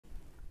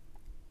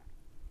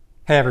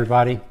Hey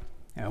everybody,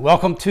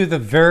 welcome to the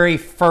very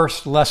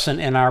first lesson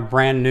in our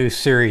brand new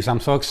series. I'm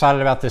so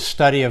excited about this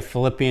study of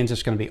Philippians.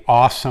 It's going to be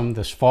awesome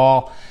this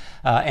fall.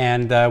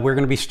 And we're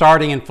going to be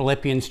starting in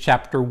Philippians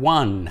chapter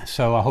 1.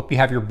 So I hope you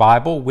have your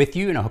Bible with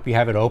you, and I hope you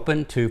have it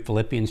open to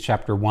Philippians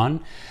chapter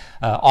 1.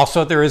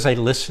 Also, there is a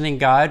listening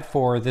guide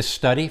for this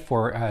study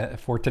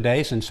for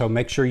today's, and so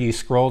make sure you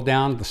scroll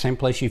down the same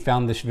place you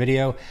found this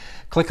video.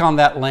 Click on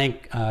that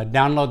link,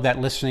 download that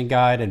listening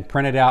guide, and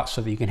print it out so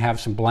that you can have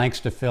some blanks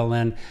to fill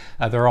in.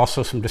 There are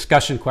also some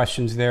discussion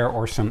questions there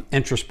or some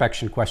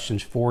introspection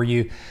questions for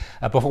you.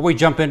 Before we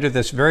jump into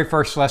this very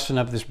first lesson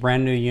of this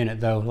brand new unit,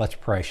 though, let's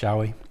pray, shall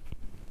we?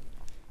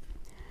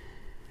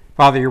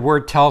 Father, your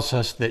word tells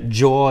us that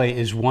joy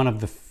is one of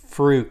the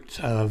fruits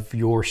of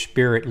your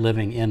Spirit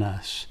living in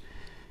us.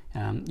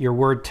 Your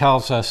word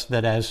tells us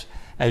that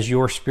as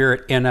your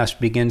Spirit in us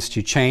begins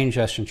to change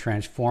us and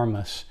transform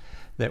us,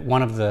 that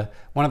one of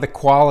the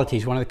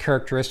qualities, one of the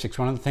characteristics,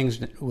 one of the things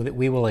that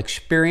we will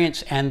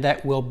experience and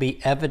that will be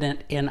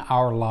evident in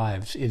our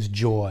lives is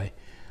joy.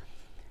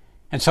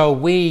 And so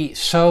we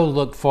so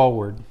look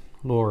forward,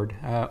 Lord,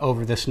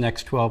 over this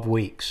next 12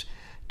 weeks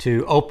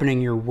to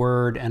opening your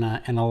word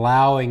and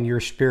allowing your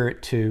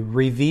Spirit to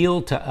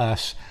reveal to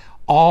us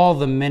all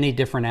the many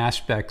different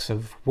aspects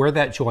of where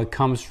that joy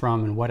comes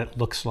from and what it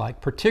looks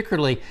like,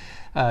 particularly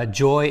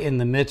joy in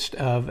the midst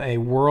of a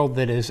world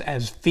that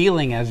is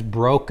feeling as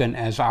broken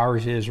as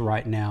ours is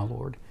right now,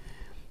 Lord.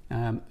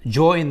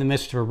 Joy in the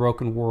midst of a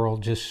broken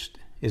world just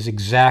is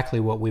exactly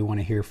what we want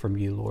to hear from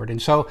you, Lord.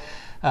 And so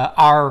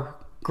our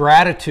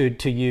gratitude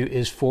to you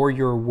is for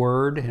your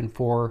word and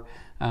for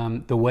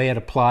the way it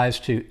applies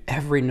to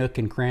every nook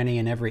and cranny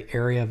in every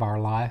area of our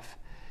life.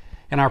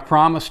 And our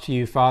promise to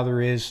you, Father,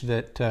 is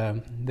that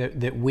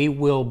that we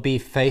will be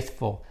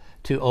faithful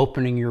to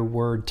opening your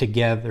word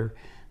together,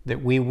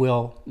 that we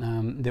will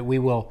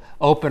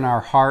open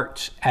our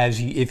hearts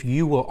if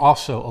you will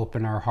also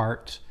open our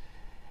hearts,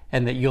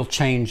 and that you'll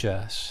change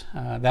us.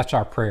 That's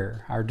our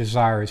prayer. Our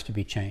desire is to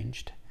be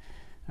changed.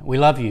 We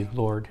love you,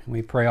 Lord.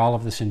 We pray all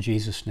of this in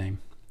Jesus' name.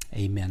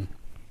 Amen.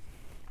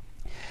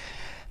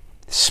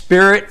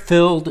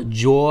 Spirit-filled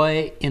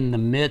joy in the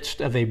midst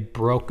of a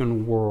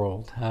broken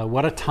world.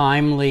 What a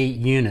timely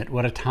unit,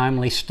 what a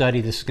timely study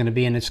this is going to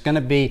be. And it's going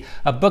to be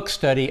a book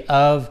study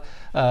of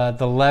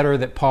the letter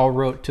that Paul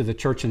wrote to the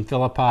church in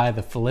Philippi,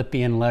 the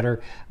Philippian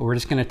letter. We're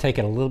just going to take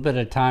it a little bit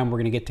at a time. We're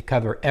going to get to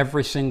cover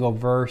every single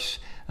verse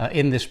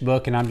in this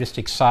book, and I'm just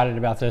excited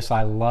about this.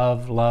 I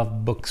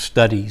love book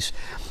studies.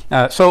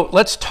 So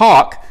let's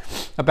talk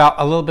about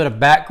a little bit of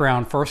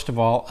background, first of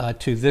all,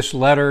 to this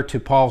letter, to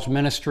Paul's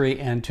ministry,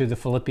 and to the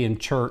Philippian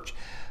church.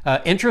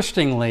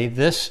 Interestingly,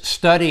 this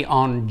study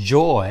on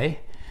joy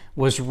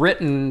was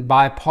written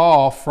by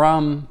Paul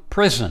from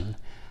prison.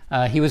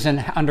 He was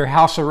under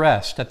house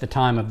arrest at the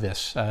time of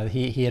this.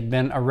 He had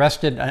been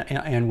arrested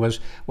and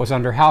was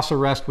under house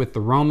arrest with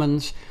the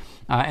Romans.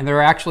 And there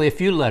are actually a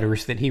few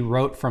letters that he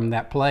wrote from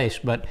that place.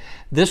 But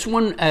this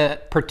one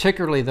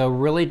particularly, though,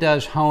 really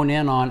does hone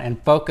in on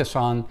and focus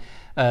on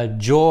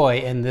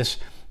joy and this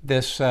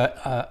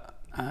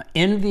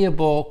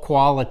enviable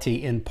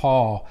quality in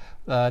Paul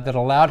that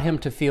allowed him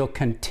to feel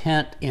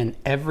content in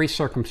every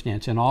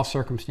circumstance, in all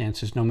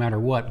circumstances, no matter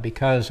what,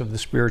 because of the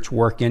Spirit's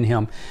work in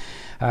him.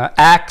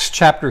 Acts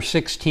chapter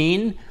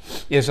 16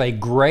 is a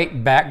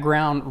great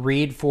background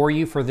read for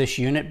you for this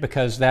unit,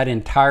 because that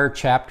entire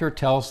chapter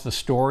tells the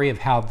story of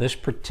how this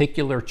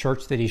particular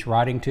church that he's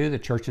writing to, the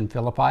church in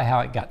Philippi,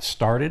 how it got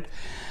started.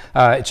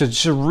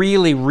 It's a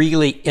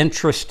really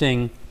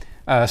interesting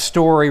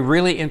story,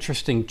 really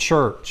interesting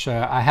church.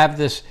 I have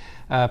this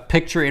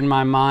picture in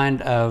my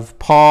mind of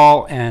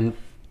Paul and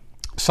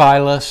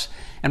Silas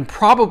and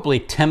probably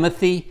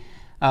Timothy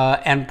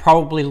and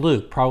probably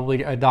Luke,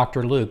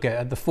 Dr. Luke,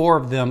 the four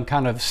of them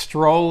kind of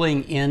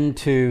strolling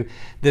into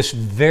this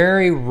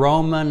very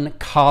Roman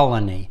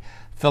colony,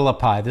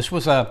 Philippi. This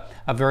was a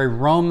very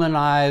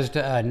Romanized,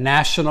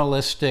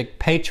 nationalistic,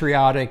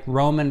 patriotic,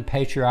 Roman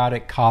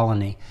patriotic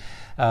colony.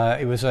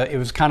 It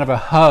was kind of a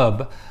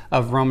hub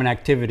of Roman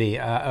activity.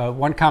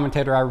 One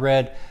commentator I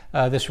read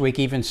this week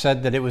even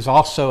said that it was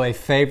also a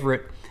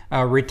favorite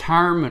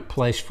retirement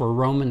place for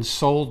Roman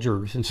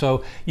soldiers. And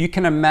so you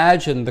can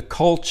imagine the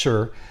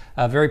culture,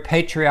 a very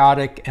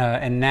patriotic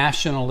and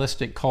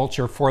nationalistic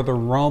culture for the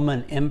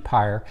Roman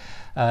Empire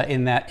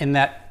in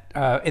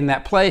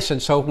that place.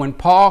 And so when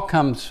Paul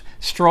comes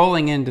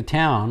strolling into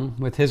town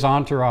with his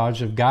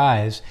entourage of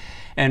guys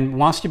and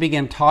wants to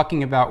begin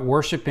talking about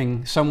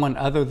worshiping someone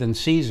other than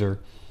Caesar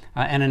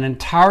and an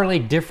entirely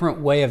different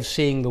way of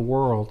seeing the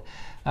world,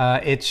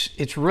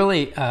 it's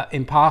really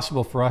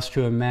impossible for us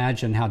to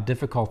imagine how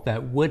difficult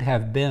that would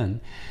have been.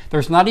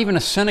 There's not even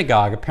a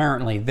synagogue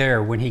apparently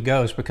there when he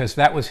goes, because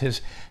that was his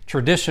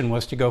tradition,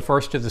 was to go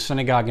first to the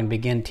synagogue and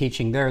begin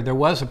teaching there. There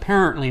was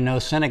apparently no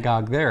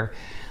synagogue there.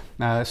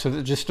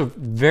 So just a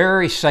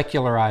very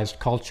secularized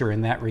culture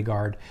in that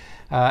regard.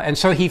 And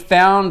so he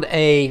found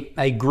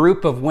a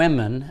group of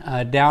women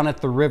down at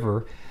the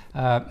river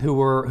who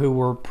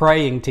were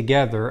praying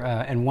together,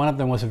 and one of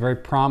them was a very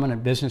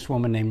prominent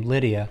businesswoman named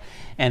Lydia.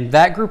 And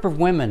that group of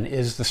women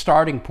is the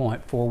starting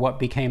point for what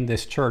became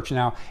this church.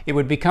 Now, it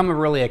would become a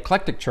really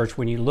eclectic church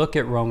when you look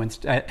at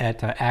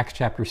Acts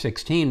chapter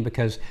 16,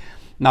 because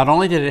not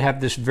only did it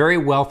have this very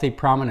wealthy,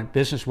 prominent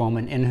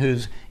businesswoman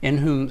in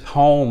whose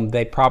home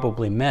they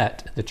probably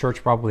met, the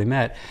church probably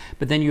met,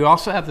 but then you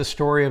also have the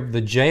story of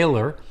the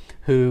jailer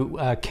who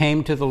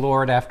came to the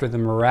Lord after the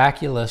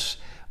miraculous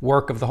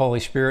work of the Holy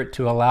Spirit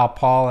to allow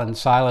Paul and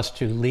Silas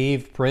to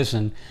leave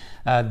prison.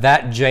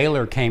 That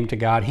jailer came to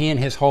God, he and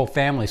his whole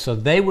family, so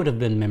they would have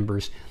been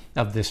members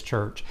of this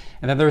church.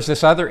 And then there's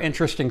this other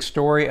interesting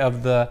story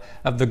of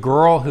the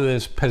girl who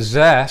is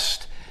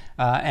possessed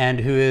and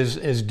who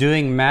is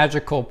doing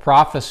magical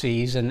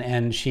prophecies,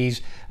 and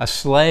she's a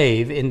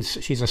slave, and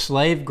she's a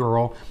slave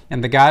girl,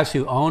 and the guys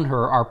who own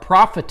her are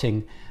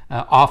profiting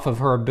off of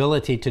her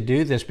ability to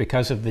do this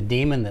because of the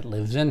demon that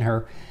lives in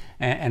her.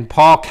 And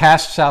Paul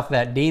casts out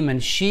that demon.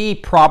 She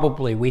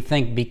probably, we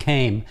think,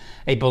 became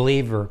a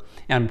believer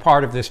and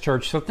part of this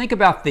church. So think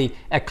about the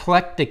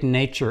eclectic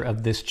nature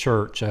of this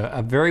church.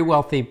 A very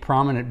wealthy,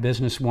 prominent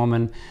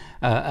businesswoman,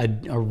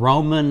 a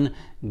Roman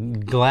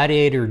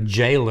gladiator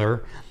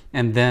jailer,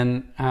 and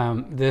then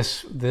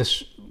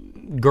this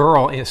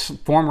girl, a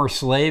former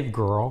slave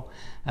girl,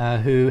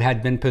 who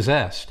had been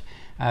possessed.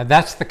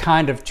 That's the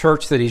kind of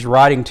church that he's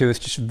writing to. It's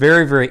just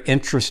very, very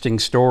interesting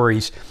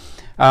stories.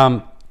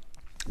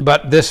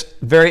 But this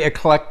very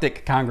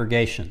eclectic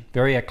congregation.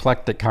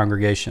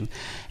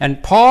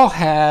 And Paul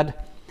had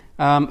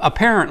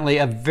apparently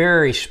a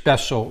very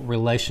special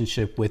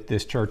relationship with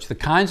this church. The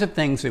kinds of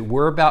things that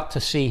we're about to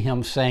see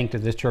him saying to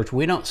this church,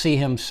 we don't see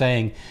him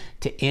saying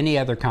to any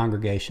other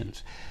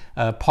congregations.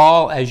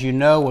 Paul, as you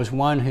know, was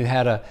one who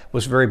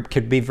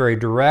could be very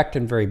direct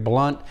and very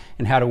blunt,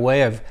 and had a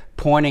way of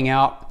pointing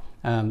out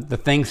the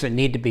things that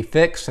need to be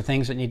fixed, the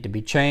things that need to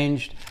be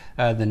changed,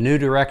 the new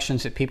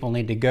directions that people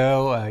need to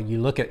go. You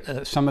look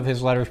at some of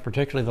his letters,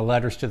 particularly the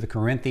letters to the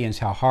Corinthians,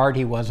 how hard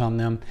he was on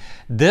them.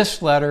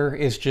 This letter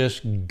is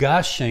just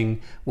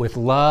gushing with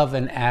love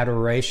and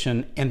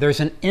adoration, and there's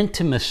an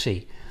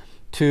intimacy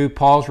to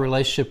Paul's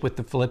relationship with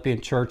the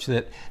Philippian church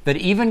that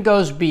even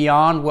goes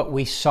beyond what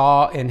we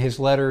saw in his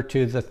letter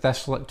to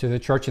the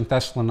church in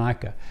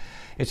Thessalonica.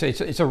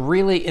 It's a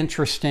really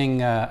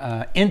interesting,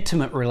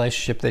 intimate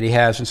relationship that he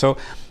has. And so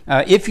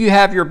if you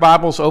have your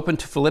Bibles open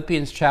to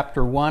Philippians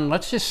chapter 1,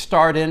 let's just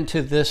start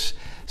into this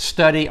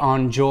study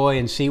on joy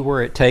and see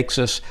where it takes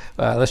us.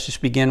 Let's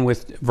just begin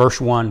with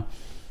verse 1.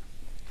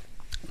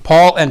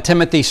 Paul and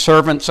Timothy,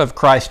 servants of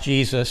Christ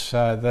Jesus.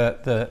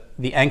 The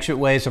ancient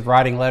ways of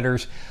writing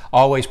letters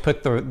always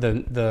put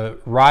the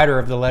writer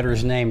of the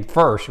letter's name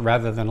first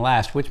rather than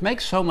last, which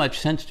makes so much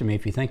sense to me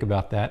if you think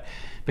about that.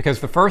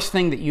 Because the first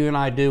thing that you and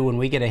I do when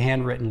we get a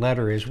handwritten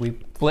letter is we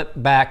flip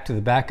back to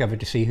the back of it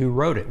to see who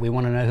wrote it. We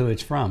want to know who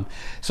it's from.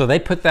 So they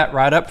put that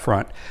right up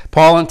front.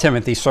 Paul and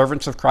Timothy,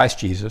 servants of Christ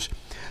Jesus,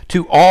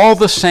 to all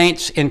the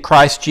saints in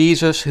Christ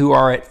Jesus who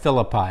are at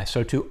Philippi.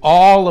 So to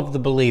all of the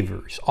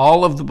believers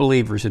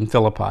in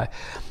Philippi,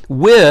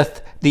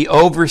 with the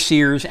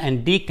overseers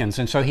and deacons.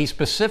 And so he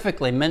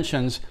specifically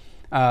mentions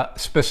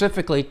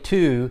specifically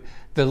to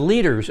the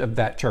leaders of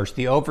that church,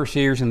 the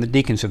overseers and the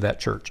deacons of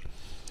that church.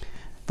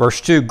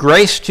 Verse 2,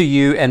 grace to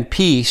you and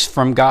peace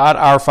from God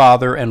our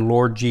Father and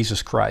Lord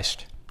Jesus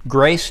Christ.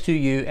 Grace to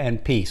you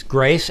and peace.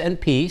 Grace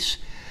and peace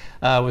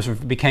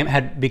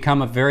had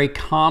become a very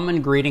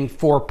common greeting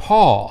for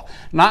Paul.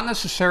 Not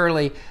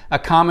necessarily a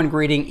common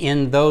greeting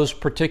in those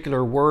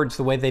particular words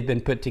the way they've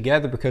been put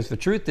together, because the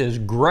truth is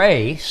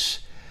grace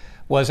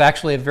was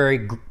actually a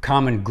very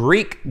common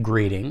Greek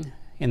greeting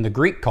in the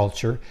Greek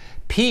culture.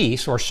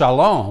 Peace, or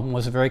shalom,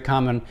 was a very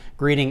common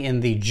greeting in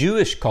the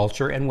Jewish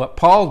culture. And what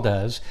Paul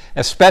does,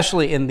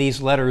 especially in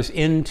these letters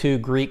into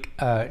Greek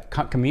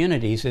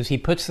communities, is he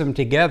puts them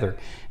together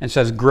and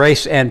says,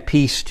 grace and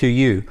peace to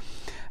you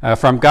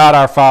from God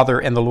our Father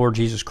and the Lord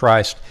Jesus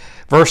Christ.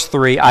 Verse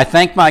 3, I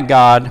thank my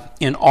God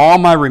in all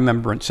my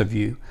remembrance of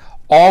you,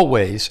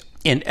 always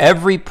in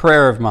every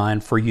prayer of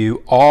mine for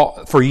you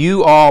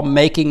all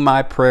making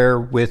my prayer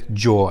with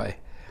joy.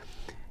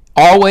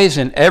 Always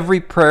in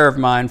every prayer of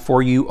mine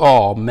for you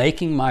all,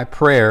 making my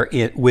prayer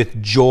with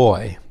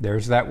joy.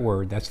 There's that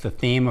word. That's the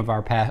theme of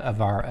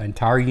our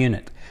entire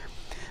unit.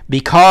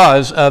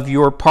 Because of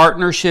your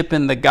partnership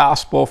in the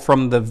gospel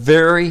from the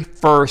very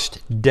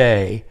first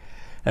day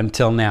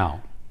until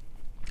now.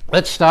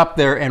 Let's stop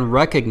there and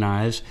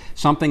recognize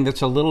something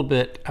that's a little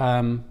bit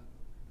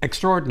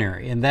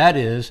extraordinary, and that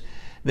is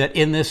that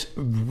in this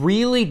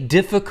really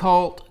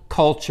difficult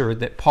culture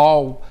that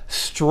Paul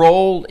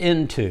strolled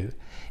into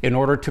in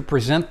order to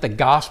present the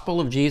gospel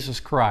of Jesus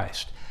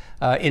Christ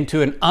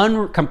into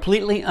an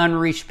completely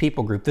unreached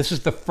people group. This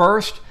is the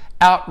first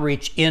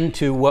outreach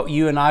into what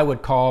you and I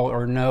would call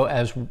or know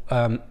as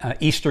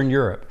Eastern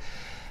Europe.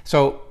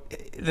 So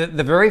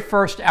the very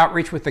first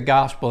outreach with the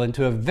gospel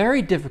into a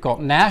very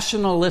difficult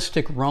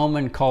nationalistic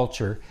Roman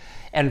culture.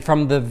 And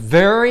from the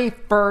very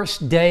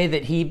first day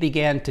that he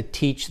began to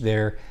teach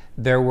there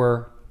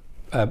were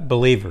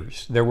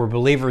believers. There were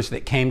believers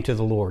that came to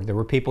the Lord. There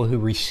were people who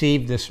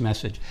received this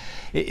message.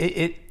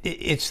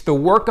 It's the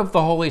work of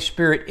the Holy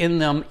Spirit in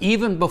them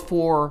even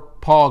before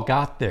Paul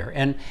got there.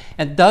 And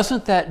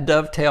doesn't that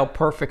dovetail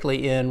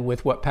perfectly in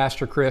with what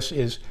Pastor Chris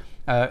is,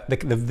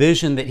 the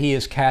vision that he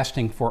is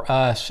casting for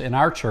us in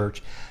our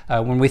church?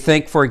 When we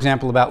think, for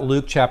example, about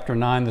Luke chapter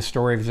 9, the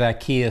story of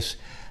Zacchaeus,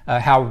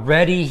 how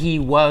ready he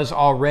was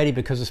already,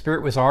 because the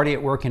Spirit was already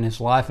at work in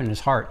his life and his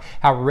heart,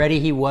 how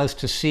ready he was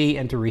to see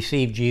and to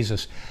receive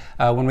Jesus.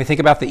 When we think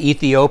about the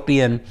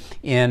Ethiopian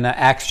in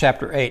Acts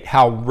chapter 8,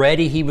 how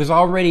ready he was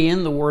already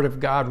in the Word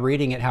of God,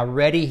 reading it, how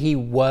ready he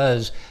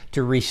was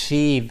to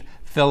receive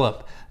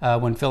Philip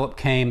when Philip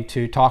came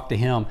to talk to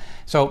him.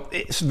 So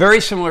it's a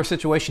very similar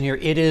situation here.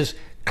 It is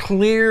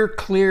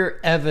clear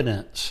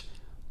evidence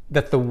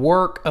that the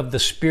work of the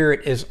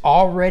Spirit is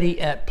already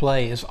at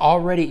play, is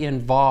already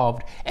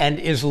involved, and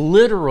is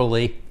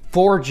literally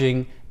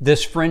forging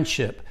this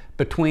friendship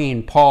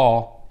between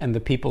Paul and the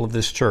people of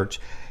this church.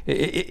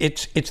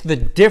 It's the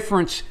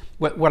difference.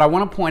 What I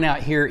want to point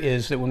out here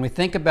is that when we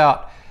think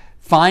about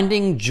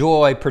finding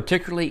joy,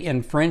 particularly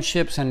in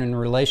friendships and in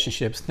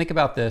relationships, think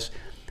about this,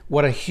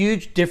 what a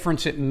huge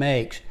difference it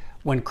makes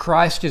when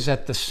Christ is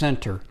at the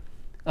center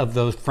of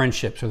those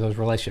friendships or those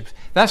relationships.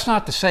 That's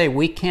not to say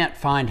we can't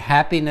find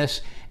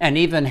happiness and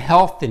even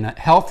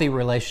healthy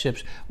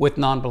relationships with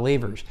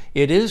non-believers.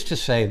 It is to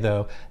say,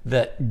 though,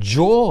 that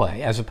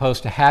joy, as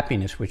opposed to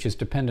happiness, which is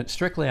dependent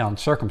strictly on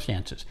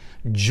circumstances,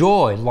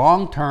 joy,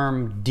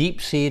 long-term,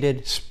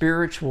 deep-seated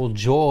spiritual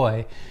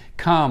joy,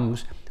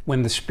 comes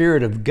when the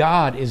Spirit of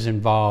God is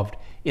involved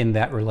in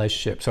that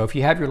relationship. So if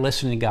you have your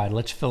listening guide,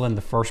 let's fill in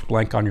the first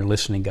blank on your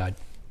listening guide.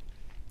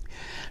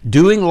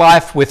 Doing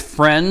life with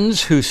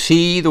friends who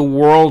see the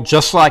world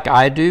just like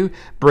I do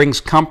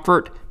brings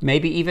comfort,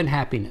 maybe even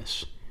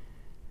happiness.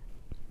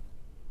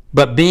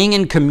 But being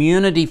in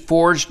community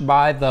forged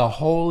by the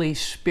Holy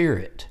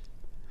Spirit,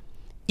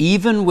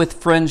 even with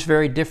friends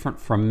very different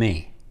from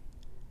me,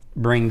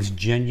 brings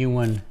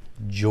genuine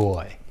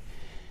joy.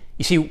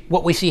 You see,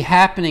 what we see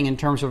happening in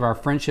terms of our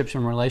friendships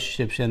and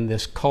relationships in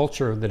this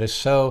culture that is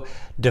so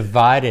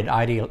divided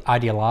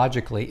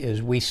ideologically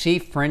is we see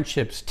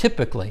friendships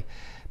typically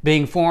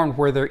being formed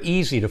where they're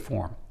easy to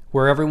form,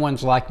 where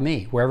everyone's like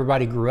me, where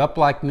everybody grew up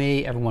like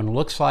me, everyone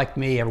looks like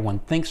me, everyone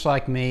thinks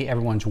like me,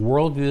 everyone's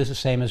worldview is the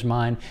same as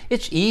mine.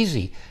 It's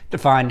easy to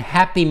find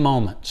happy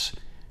moments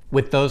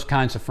with those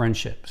kinds of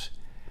friendships.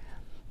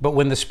 But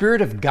when the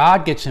Spirit of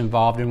God gets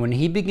involved and when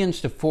He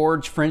begins to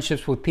forge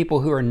friendships with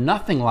people who are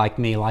nothing like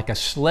me, like a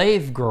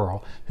slave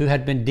girl who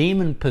had been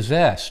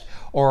demon-possessed,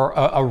 or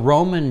a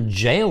Roman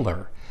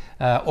jailer,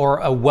 or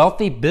a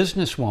wealthy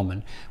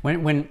businesswoman,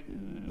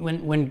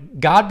 when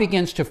God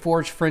begins to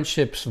forge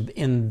friendships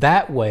in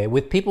that way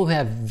with people who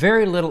have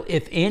very little,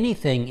 if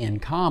anything, in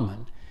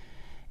common,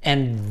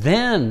 and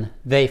then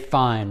they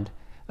find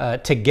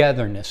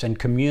togetherness and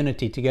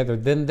community together,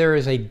 then there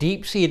is a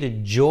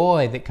deep-seated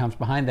joy that comes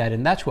behind that.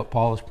 And that's what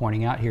Paul is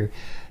pointing out here.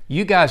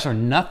 You guys are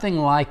nothing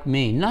like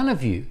me. None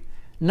of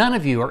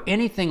you are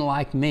anything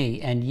like me,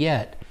 and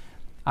yet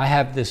I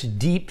have this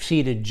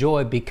deep-seated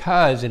joy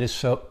because it is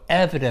so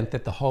evident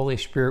that the Holy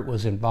Spirit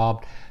was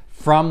involved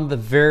from the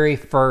very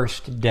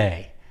first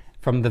day,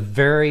 from the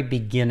very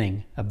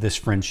beginning of this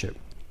friendship.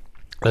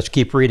 Let's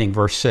keep reading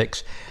verse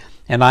 6.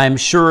 And I am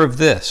sure of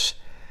this,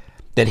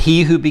 that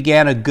He who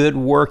began a good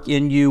work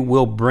in you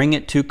will bring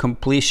it to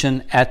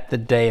completion at the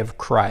day of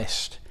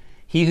Christ.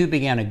 He who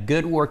began a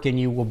good work in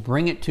you will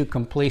bring it to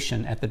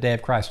completion at the day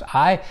of Christ.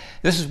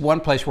 This is one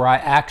place where I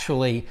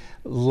actually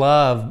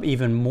love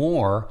even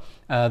more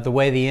the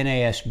way the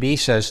NASB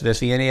says this.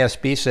 The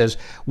NASB says,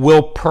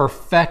 will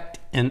perfect,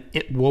 and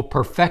it will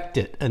perfect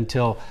it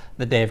until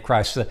the day of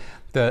Christ.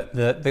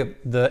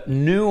 The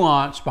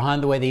nuance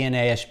behind the way the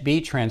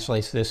NASB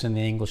translates this in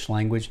the English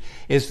language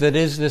is that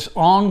it is this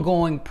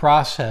ongoing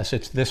process.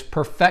 It's this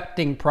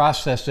perfecting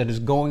process that is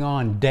going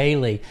on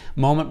daily,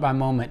 moment by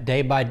moment,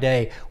 day by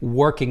day,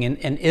 working.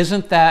 And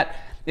isn't that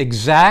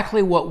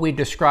exactly what we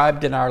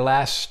described in our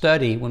last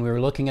study when we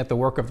were looking at the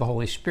work of the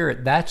Holy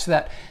Spirit? That's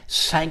that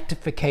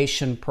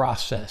sanctification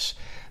process.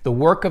 The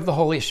work of the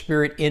Holy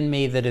Spirit in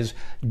me that is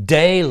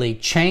daily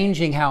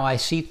changing how I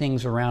see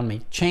things around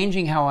me,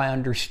 changing how I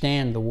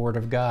understand the Word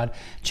of God,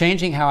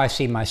 changing how I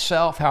see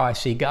myself, how I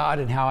see God,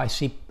 and how I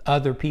see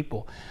other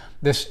people.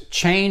 This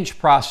change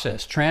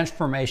process,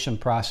 transformation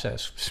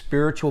process,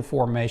 spiritual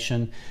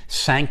formation,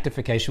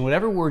 sanctification,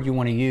 whatever word you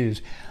want to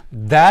use,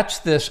 that's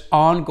this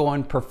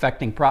ongoing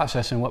perfecting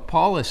process. And what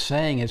Paul is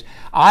saying is,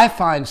 I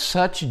find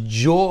such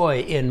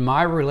joy in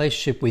my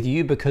relationship with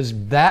you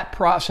because that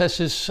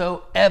process is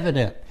so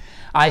evident.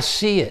 I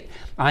see it.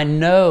 I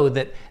know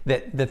that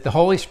the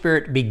Holy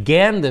Spirit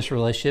began this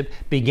relationship,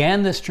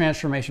 began this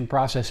transformation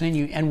process in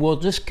you, and will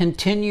just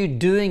continue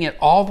doing it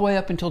all the way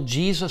up until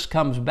Jesus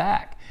comes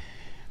back.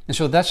 And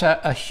so that's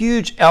a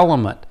huge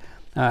element,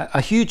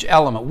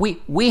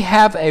 We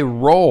have a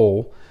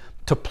role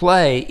to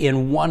play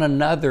in one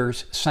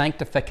another's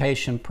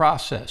sanctification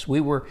process.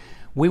 We were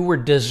We were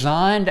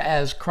designed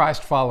as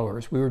Christ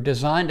followers. We were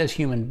designed as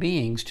human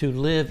beings to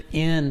live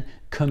in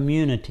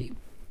community.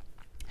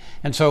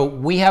 And so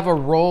we have a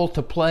role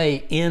to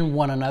play in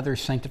one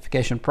another's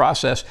sanctification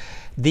process.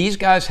 These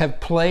guys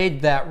have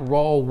played that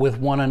role with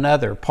one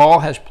another. Paul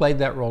has played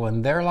that role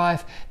in their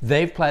life.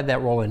 They've played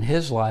that role in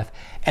his life.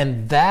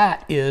 And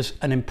that is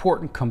an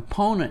important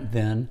component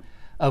then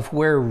of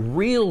where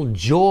real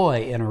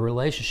joy in a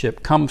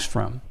relationship comes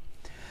from.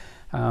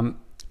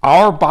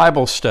 Our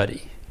Bible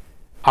study,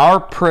 our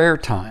prayer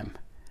time,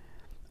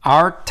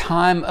 our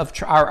time of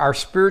our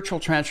spiritual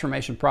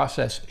transformation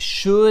process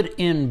should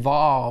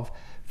involve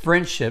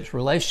friendships,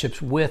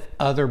 relationships with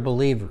other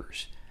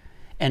believers.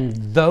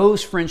 And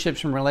those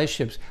friendships and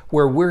relationships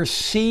where we're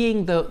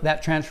seeing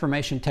that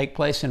transformation take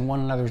place in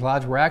one another's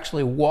lives, we're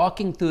actually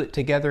walking through it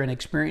together and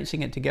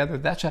experiencing it together.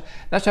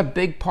 That's a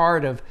big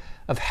part of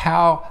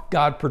how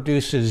God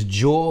produces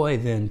joy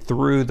then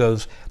through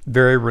those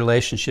very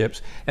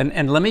relationships.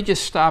 And let me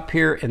just stop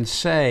here and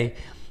say,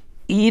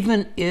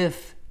 even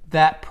if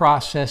that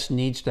process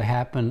needs to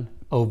happen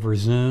over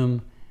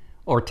Zoom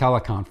or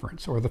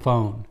teleconference or the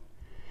phone,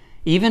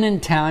 even in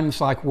times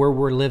like where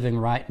we're living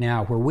right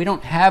now, where we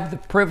don't have the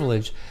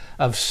privilege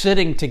of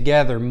sitting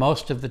together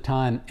most of the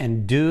time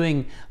and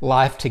doing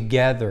life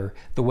together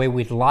the way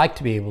we'd like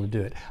to be able to do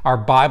it, our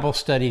Bible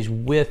studies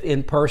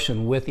in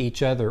person with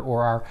each other,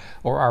 or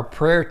our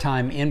prayer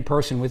time in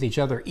person with each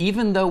other,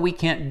 even though we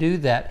can't do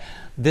that,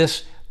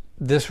 this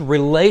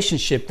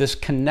relationship, this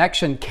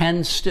connection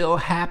can still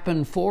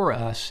happen for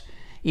us,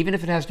 even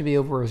if it has to be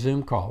over a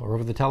Zoom call or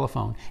over the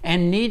telephone,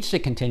 and needs to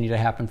continue to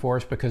happen for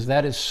us, because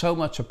that is so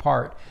much a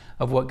part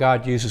of what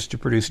God uses to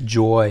produce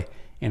joy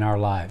in our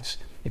lives.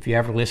 If you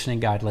have a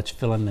listening guide, let's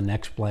fill in the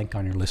next blank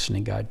on your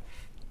listening guide.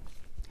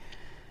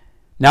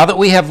 Now that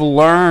we have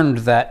learned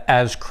that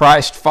as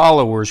Christ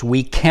followers,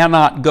 we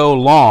cannot go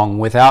long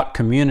without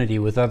community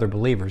with other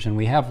believers, and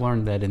we have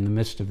learned that in the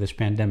midst of this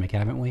pandemic,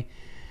 haven't we?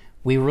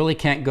 We really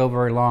can't go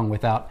very long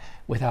without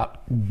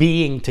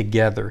being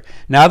together.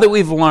 Now that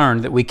we've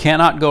learned that we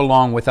cannot go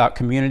long without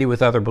community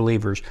with other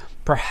believers,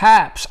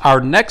 perhaps our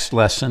next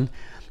lesson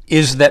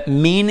is that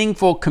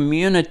meaningful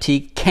community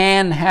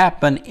can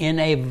happen in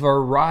a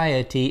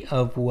variety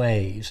of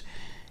ways.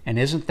 And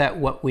isn't that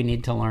what we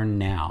need to learn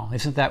now?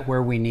 Isn't that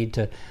where we need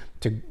to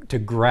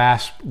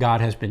grasp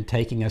God has been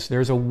taking us?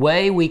 There's a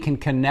way we can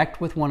connect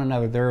with one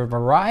another. There are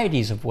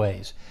varieties of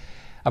ways.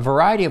 A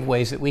variety of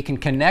ways that we can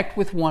connect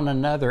with one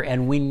another,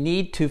 and we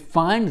need to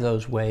find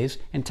those ways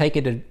and take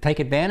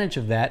advantage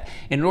of that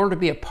in order to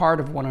be a part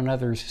of one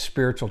another's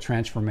spiritual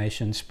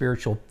transformation,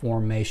 spiritual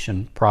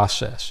formation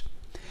process.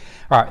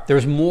 All right,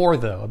 there's more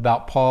though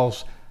about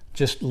Paul's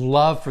just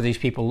love for these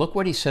people. Look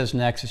what he says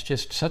next. It's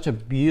just such a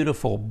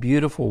beautiful,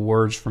 beautiful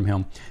words from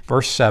him.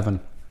 Verse 7,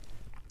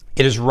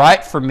 "It is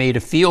right for me to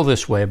feel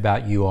this way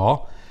about you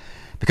all,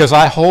 because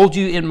I hold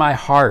you in my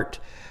heart,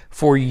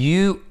 for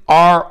you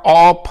are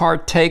all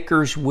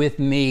partakers with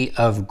me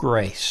of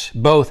grace,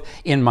 both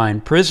in my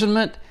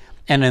imprisonment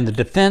and in the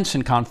defense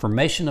and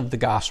confirmation of the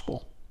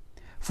gospel.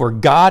 For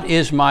God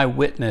is my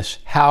witness,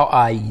 how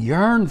I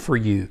yearn for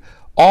you,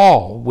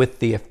 all with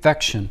the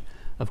affection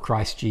of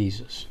Christ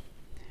Jesus."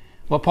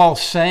 What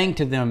Paul's saying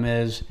to them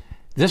is,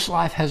 this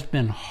life has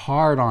been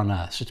hard on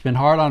us. It's been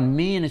hard on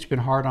me and it's been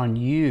hard on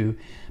you,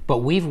 but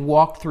we've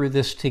walked through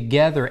this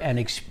together and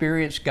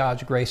experienced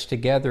God's grace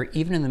together,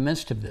 even in the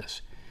midst of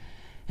this.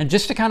 And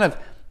just to kind of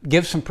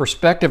give some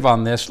perspective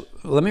on this,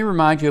 let me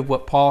remind you of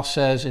what Paul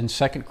says in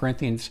 2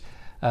 Corinthians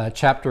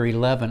chapter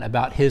 11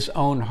 about his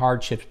own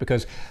hardships,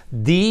 because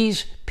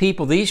these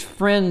people, these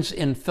friends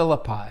in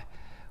Philippi,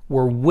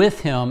 were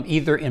with him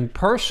either in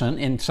person,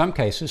 in some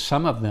cases,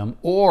 some of them,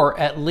 or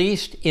at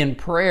least in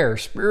prayer,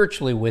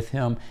 spiritually with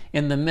him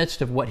in the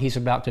midst of what he's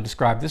about to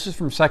describe. This is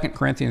from 2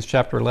 Corinthians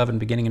chapter 11,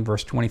 beginning in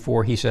verse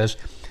 24. He says,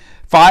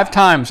 5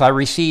 times I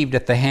received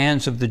at the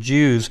hands of the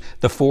Jews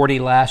the 40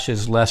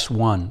 lashes less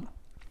one.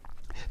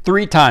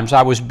 3 times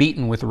I was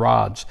beaten with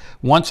rods.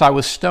 Once I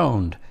was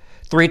stoned.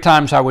 3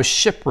 times I was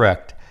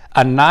shipwrecked.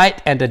 A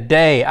night and a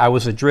day I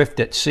was adrift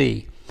at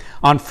sea.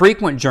 On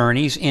frequent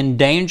journeys, in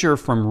danger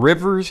from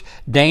rivers,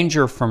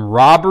 danger from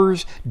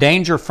robbers,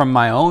 danger from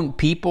my own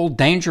people,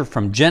 danger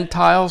from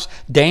Gentiles,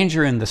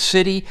 danger in the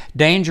city,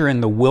 danger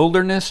in the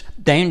wilderness,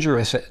 danger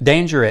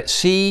at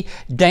sea,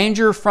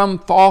 danger from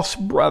false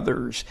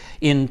brothers,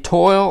 in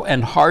toil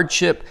and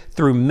hardship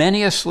through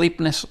many a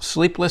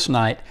sleepless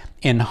night,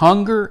 in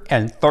hunger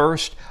and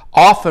thirst,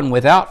 often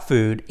without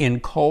food,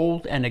 in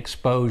cold and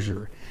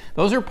exposure.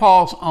 Those are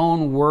Paul's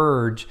own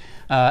words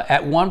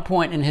at one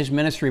point in his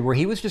ministry, where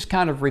he was just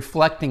kind of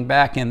reflecting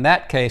back, in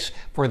that case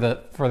for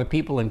the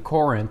people in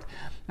Corinth,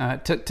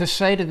 to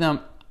say to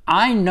them,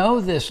 I know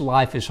this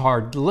life is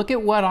hard. Look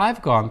at what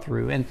I've gone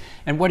through.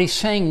 And what he's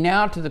saying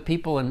now to the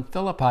people in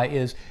Philippi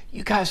is,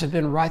 you guys have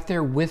been right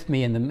there with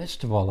me in the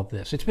midst of all of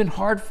this. It's been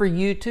hard for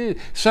you too.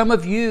 Some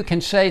of you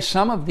can say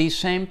some of these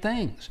same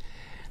things.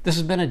 This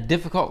has been a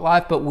difficult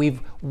life, but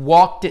we've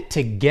walked it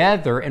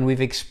together and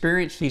we've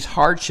experienced these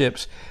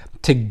hardships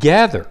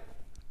together.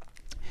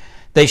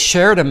 They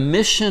shared a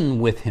mission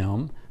with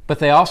him, but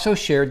they also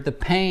shared the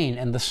pain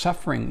and the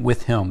suffering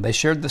with him. They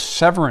shared the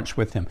severance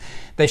with him.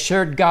 They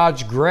shared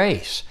God's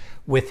grace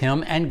with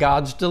him and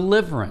God's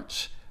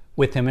deliverance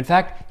with him. In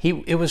fact,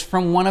 it was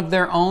from one of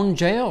their own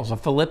jails, a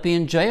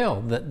Philippian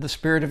jail, that the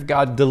Spirit of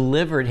God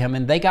delivered him,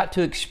 and they got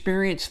to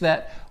experience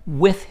that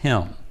with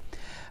him.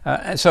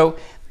 And so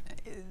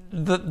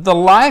the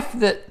life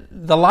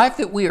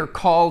that we are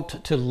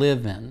called to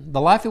live in,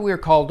 the life that we are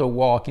called to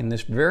walk in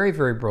this very,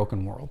 very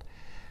broken world,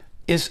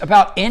 is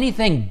about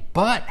anything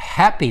but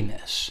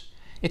happiness.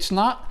 It's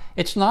not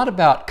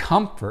about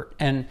comfort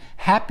and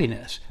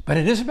happiness, but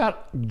it is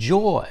about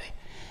joy.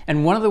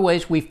 And one of the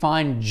ways we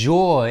find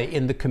joy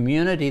in the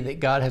community that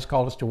God has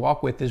called us to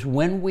walk with is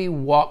when we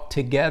walk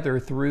together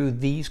through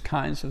these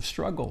kinds of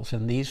struggles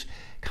and these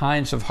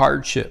kinds of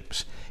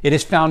hardships. It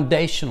is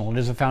foundational. It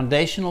is a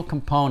foundational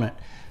component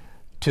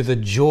to the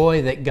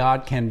joy that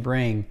God can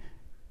bring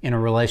in a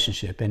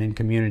relationship and in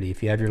community.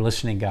 If you have your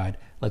listening guide,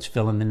 let's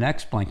fill in the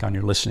next blank on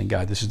your listening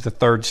guide. This is the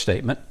third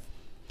statement.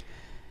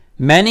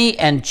 Many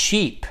and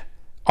cheap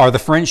are the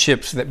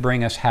friendships that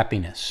bring us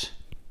happiness.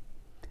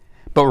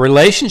 But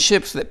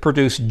relationships that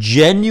produce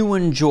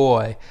genuine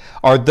joy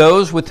are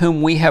those with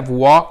whom we have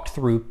walked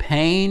through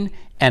pain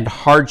and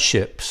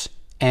hardships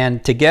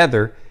and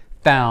together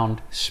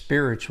found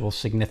spiritual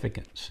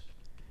significance.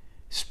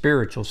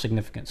 Spiritual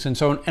significance. And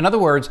so, in other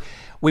words,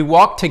 we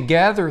walk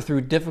together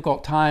through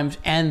difficult times,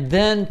 and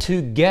then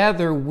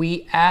together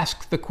we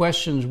ask the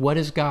questions, what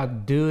is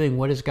God doing?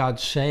 What is God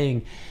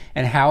saying?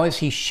 And how is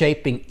He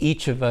shaping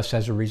each of us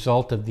as a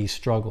result of these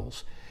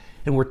struggles?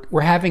 And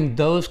we're having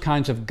those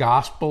kinds of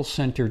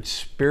gospel-centered,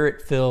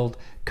 spirit-filled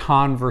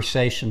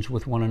conversations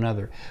with one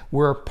another.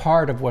 We're a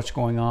part of what's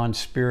going on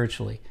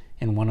spiritually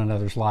in one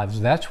another's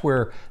lives. That's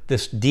where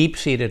this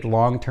deep-seated,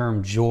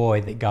 long-term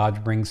joy that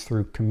God brings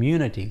through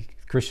community,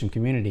 Christian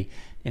community,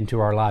 into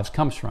our lives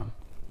comes from.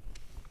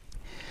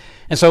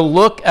 And so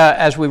look,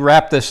 as we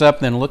wrap this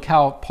up, then look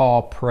how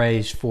Paul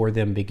prays for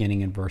them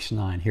beginning in verse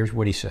 9. Here's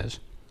what he says.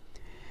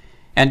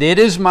 And it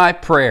is my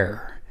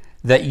prayer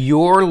that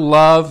your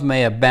love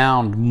may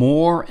abound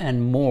more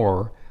and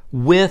more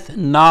with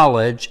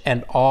knowledge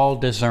and all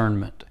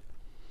discernment,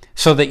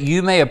 so that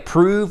you may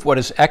approve what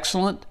is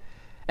excellent,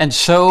 and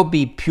so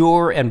be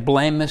pure and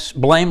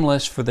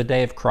blameless for the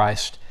day of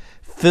Christ,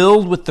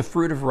 filled with the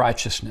fruit of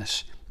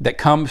righteousness that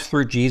comes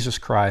through Jesus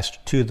Christ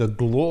to the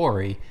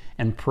glory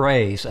and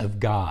praise of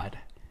God.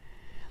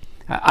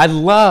 I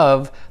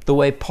love the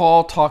way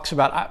Paul talks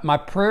about, my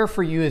prayer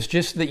for you is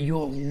just that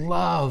you'll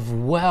love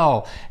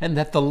well, and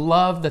that the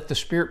love that the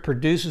Spirit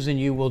produces in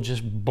you will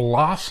just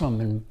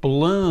blossom and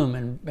bloom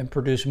and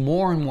produce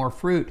more and more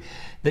fruit,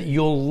 that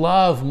you'll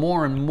love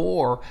more and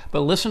more.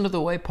 But listen to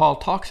the way Paul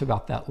talks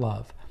about that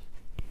love.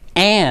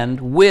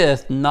 And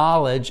with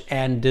knowledge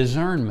and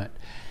discernment.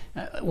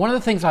 One of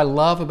the things I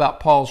love about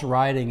Paul's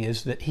writing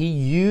is that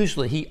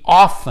he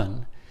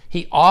often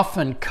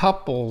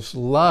couples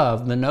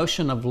love, the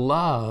notion of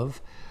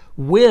love,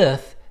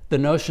 with the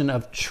notion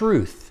of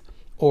truth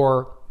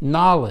or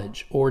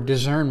knowledge or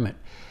discernment.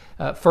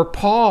 For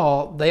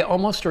Paul, they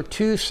almost are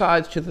two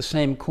sides to the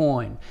same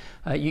coin.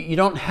 You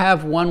don't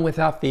have one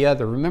without the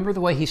other. Remember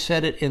the way he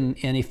said it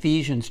in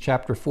Ephesians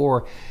chapter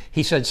 4.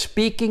 He said,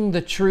 speaking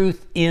the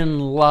truth in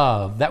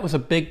love. That was a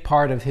big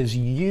part of his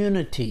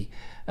unity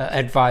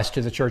advice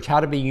to the church. How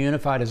to be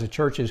unified as a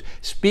church is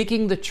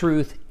speaking the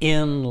truth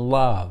in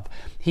love.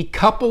 He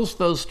couples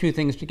those two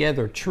things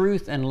together,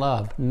 truth and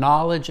love,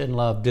 knowledge and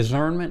love,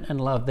 discernment and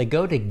love. They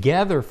go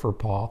together for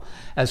Paul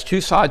as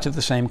two sides of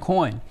the same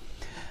coin.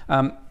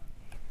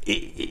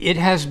 It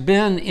has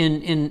been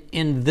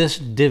in this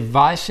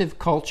divisive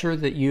culture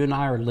that you and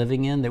I are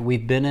living in, that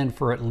we've been in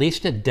for at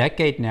least a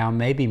decade now,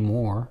 maybe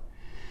more,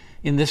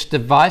 in this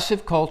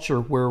divisive culture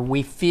where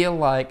we feel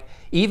like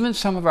even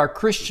some of our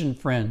Christian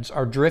friends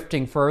are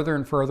drifting further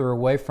and further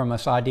away from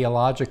us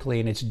ideologically,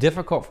 and it's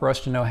difficult for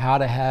us to know how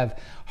to have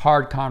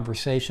hard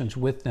conversations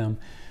with them.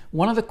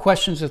 One of the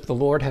questions that the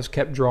Lord has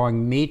kept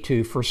drawing me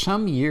to for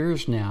some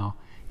years now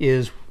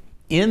is,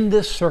 in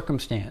this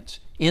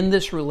circumstance, in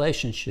this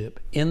relationship,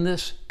 in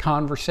this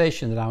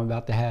conversation that I'm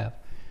about to have,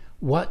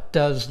 what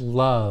does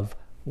love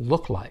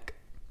look like?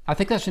 I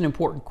think that's an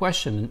important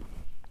question.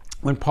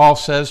 When Paul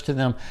says to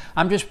them,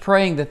 I'm just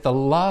praying that the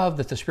love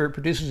that the Spirit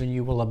produces in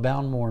you will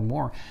abound more and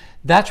more.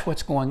 That's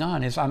what's going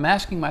on, is I'm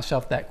asking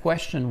myself that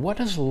question, what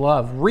does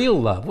love,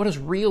 what does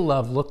real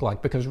love look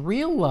like? Because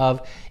real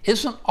love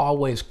isn't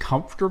always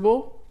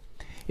comfortable.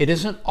 It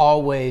isn't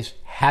always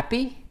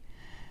happy.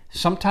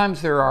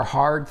 Sometimes there are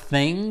hard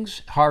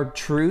things, hard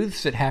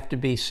truths that have to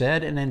be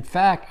said. And in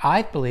fact,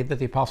 I believe that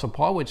the Apostle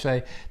Paul would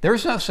say,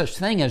 there's no such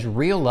thing as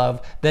real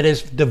love that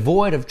is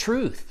devoid of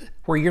truth,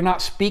 where you're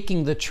not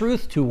speaking the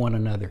truth to one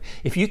another.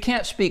 If you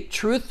can't speak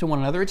truth to one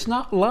another, it's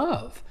not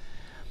love.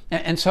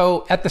 And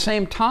so at the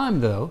same time,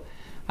 though,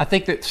 I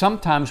think that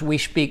sometimes we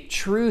speak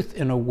truth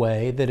in a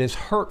way that is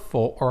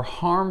hurtful or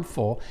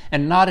harmful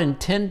and not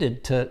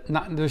intended to,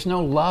 there's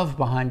no love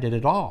behind it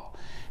at all.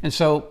 And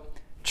so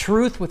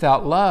truth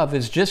without love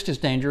is just as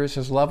dangerous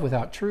as love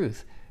without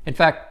truth. In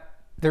fact,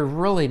 there's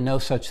really no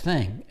such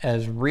thing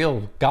as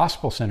real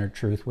gospel-centered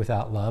truth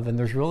without love, and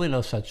there's really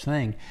no such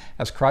thing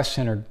as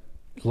Christ-centered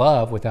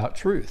love without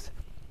truth.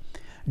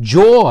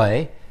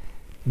 Joy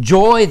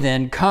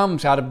then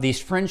comes out of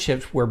these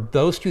friendships where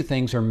those two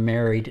things are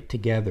married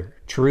together.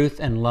 Truth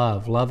and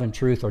love. Love and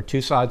truth are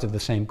two sides of the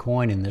same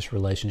coin in this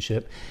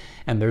relationship.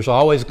 And there's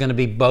always going to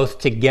be both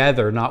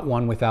together, not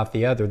one without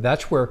the other.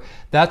 That's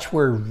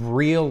where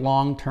real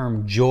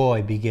long-term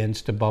joy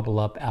begins to bubble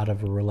up out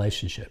of a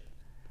relationship.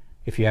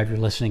 If you have your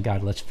listening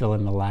guide, let's fill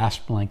in the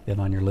last blank then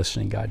on your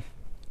listening guide.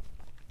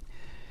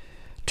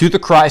 To the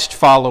Christ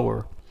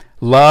follower,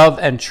 love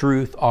and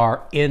truth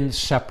are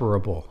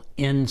inseparable.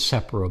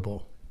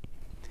 Inseparable.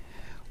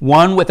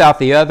 One without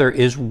the other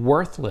is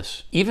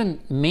worthless,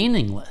 even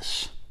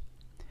meaningless.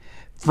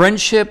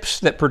 Friendships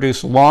that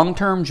produce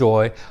long-term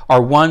joy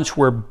are ones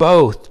where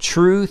both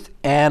truth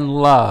and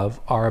love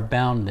are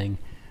abounding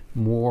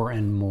more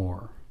and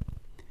more.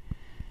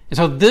 And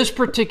so this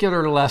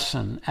particular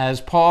lesson,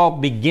 as Paul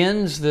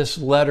begins this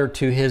letter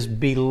to his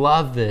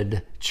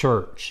beloved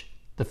church,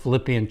 the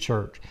Philippian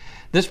church,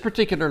 this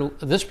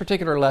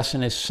particular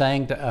lesson is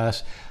saying to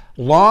us,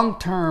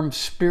 long-term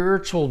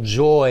spiritual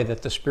joy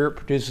that the Spirit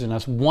produces in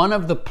us, one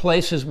of the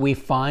places we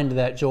find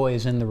that joy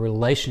is in the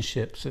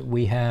relationships that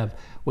we have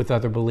with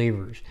other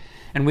believers.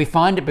 And we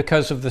find it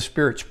because of the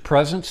Spirit's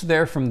presence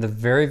there from the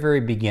very,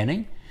 very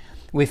beginning.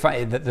 We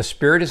find that the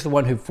Spirit is the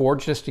one who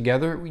forged us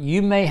together.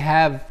 You may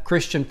have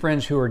Christian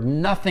friends who are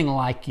nothing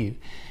like you.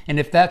 And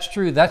if that's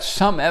true, that's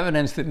some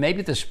evidence that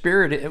maybe the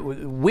Spirit,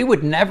 we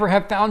would never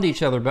have found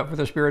each other but for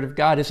the Spirit of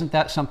God. Isn't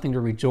that something to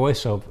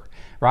rejoice over?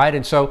 Right?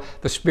 And so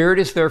the Spirit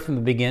is there from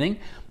the beginning.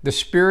 The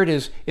Spirit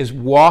is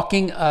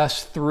walking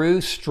us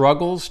through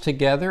struggles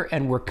together,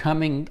 and we're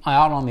coming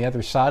out on the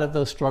other side of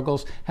those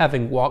struggles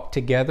having walked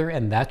together,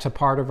 and that's a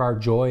part of our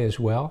joy as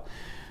well.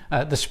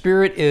 The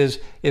Spirit is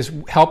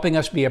helping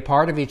us be a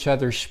part of each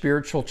other's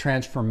spiritual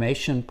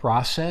transformation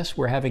process.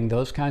 We're having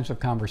those kinds of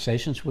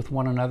conversations with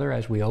one another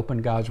as we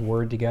open God's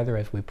Word together,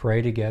 as we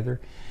pray together.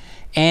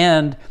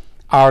 And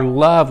our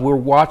love, we're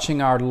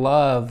watching our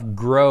love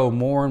grow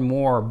more and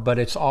more, but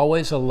it's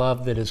always a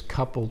love that is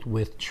coupled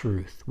with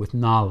truth, with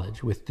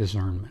knowledge, with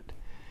discernment.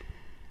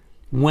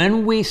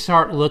 When we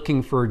start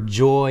looking for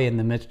joy in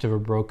the midst of a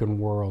broken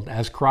world,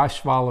 as Christ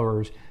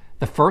followers,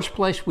 the first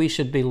place we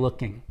should be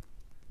looking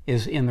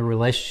is in the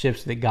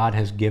relationships that God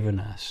has given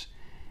us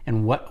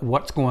and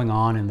what's going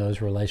on in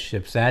those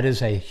relationships. That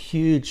is a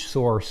huge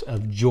source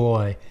of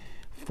joy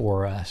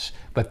for us,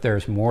 but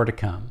there's more to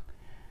come.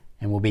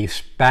 And we'll be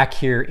back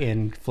here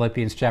in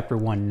Philippians chapter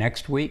 1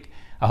 next week.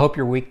 I hope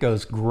your week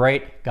goes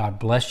great. God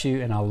bless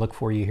you, and I'll look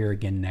for you here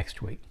again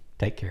next week.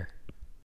 Take care.